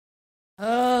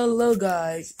Hello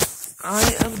guys, I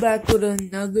am back with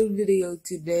another video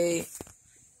today.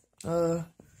 I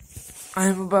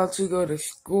am about to go to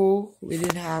school. We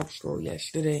didn't have school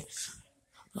yesterday.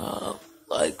 No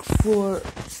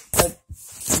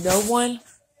one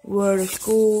where the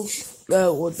schools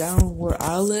that were down where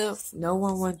I live, no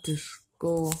one went to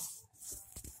school,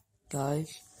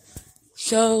 guys.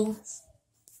 So,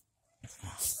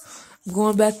 I'm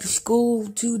going back to school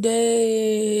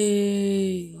today.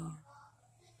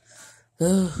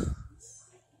 Ugh.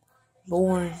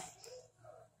 Boring.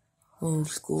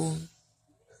 Homeschool.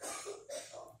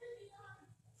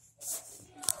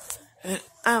 And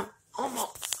I'm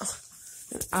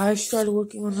almost. I started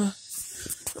working on the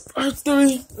part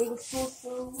 3.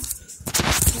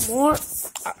 More.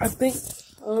 I think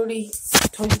I already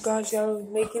told you guys that I was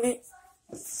making it.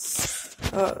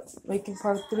 Making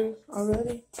part 3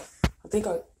 already. I think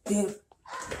I did.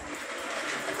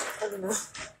 I don't know.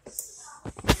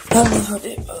 I don't know how I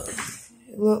did.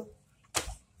 Look.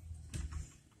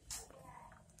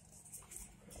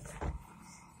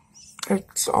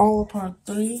 It's all part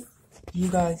 3. You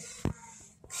guys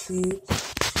see it.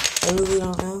 I really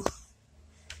don't know.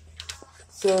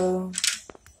 So,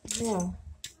 yeah.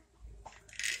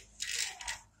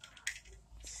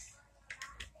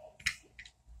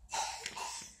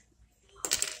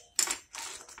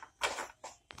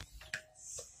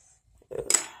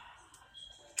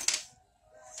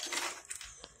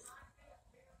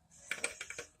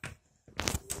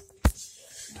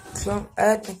 So I'm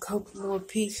adding a couple more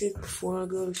pieces before I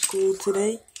go to school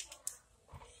today.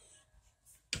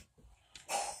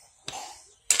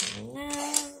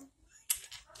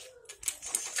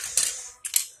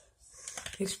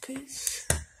 This piece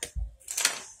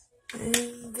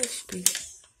and this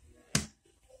piece.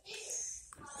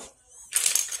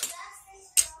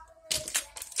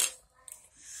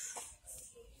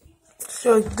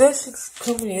 So this is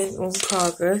coming in on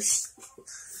progress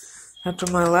after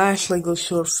my last Lego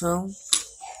short film.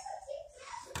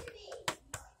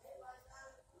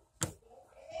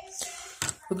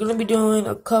 We're gonna be doing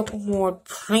a couple more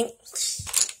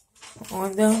pranks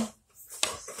on them.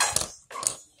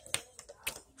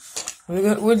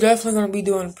 We're definitely gonna be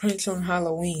doing pranks on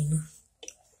Halloween.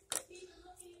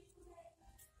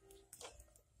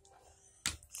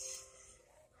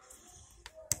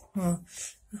 I'm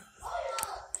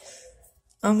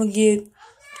gonna get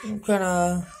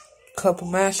a couple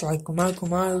masks, like a Michael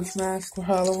Myers mask for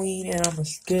Halloween, and I'm gonna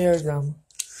scare them.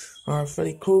 Or a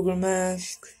Freddy Krueger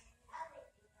mask.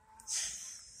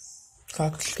 So I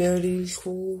can scare these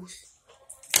fools.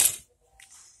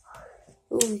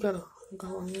 Ooh, we got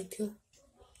one here too.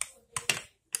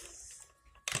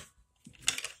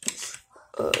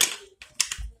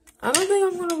 I don't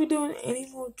think I'm gonna be doing any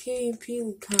more Key and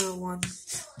Peele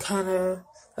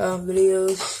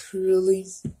videos, really.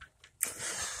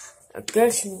 I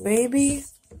guess maybe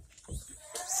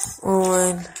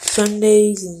on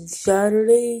Sundays and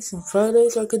Saturdays and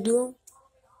Fridays I could do them.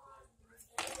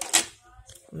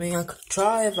 I mean, I could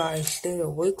try if I stay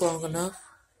awake long enough.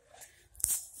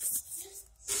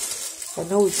 I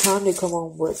know what time they come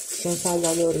on, but sometimes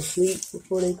I go to sleep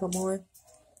before they come on.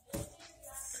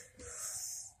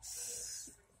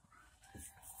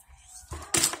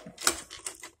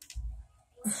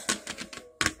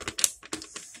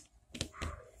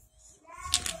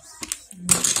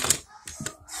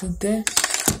 So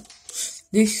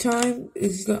this time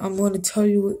I'm going to tell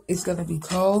you what it's going to be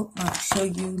called. I'll show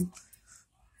you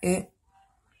it.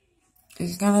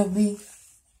 It's going to be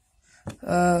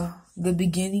the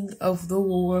beginning of the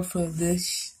war for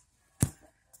this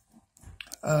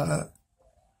Lego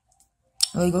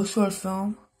short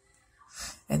film.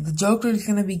 And the Joker is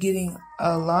going to be getting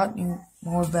a lot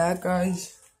more bad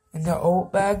guys than the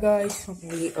old bad guys from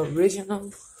the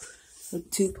original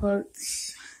 2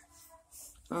 parts.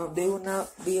 They will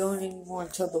not be on anymore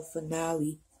until the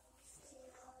finale.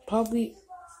 Probably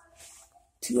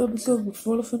 2 episodes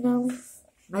before the finale.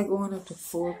 Not going up to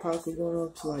 4, probably going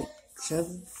up to like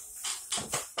 7.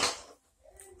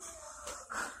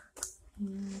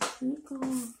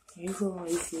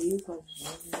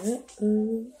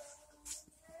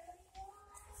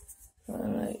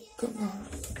 Alright, come on.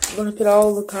 I'm gonna put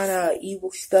all the kind of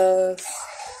evil stuff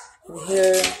in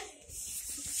here.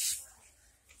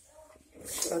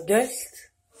 I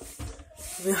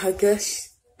guess.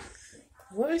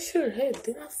 Where's her head?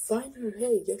 Did I find her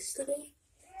head yesterday?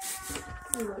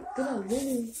 Did I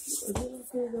really? Or did I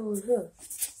feel that was her?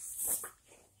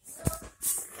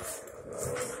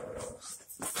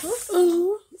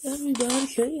 Everybody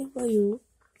say it for you.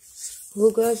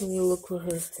 Well, guys, let me look for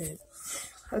her head.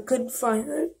 I couldn't find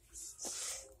her.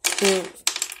 So,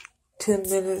 10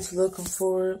 minutes looking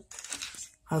for it.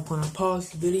 I'm gonna pause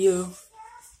the video.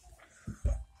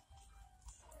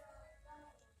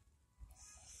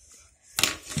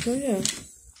 So yeah.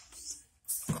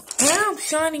 Now I'm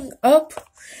signing up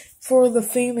for the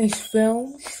Famous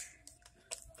Films.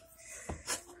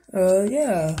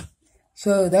 Yeah.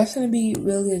 So that's gonna be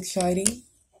really exciting.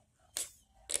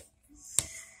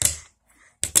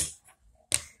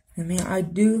 I mean, I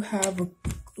do have a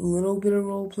little bit of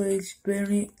roleplay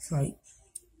experience, like,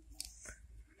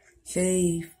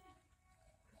 say,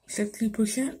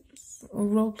 60% of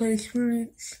roleplay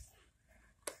experience.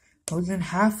 I was in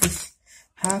half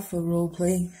a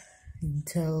roleplay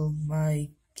until my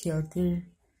character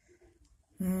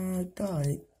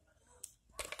died.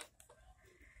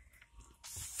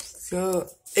 So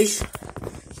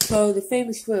the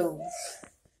Famous Films.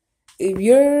 If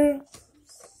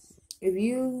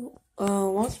you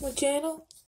watch my channel,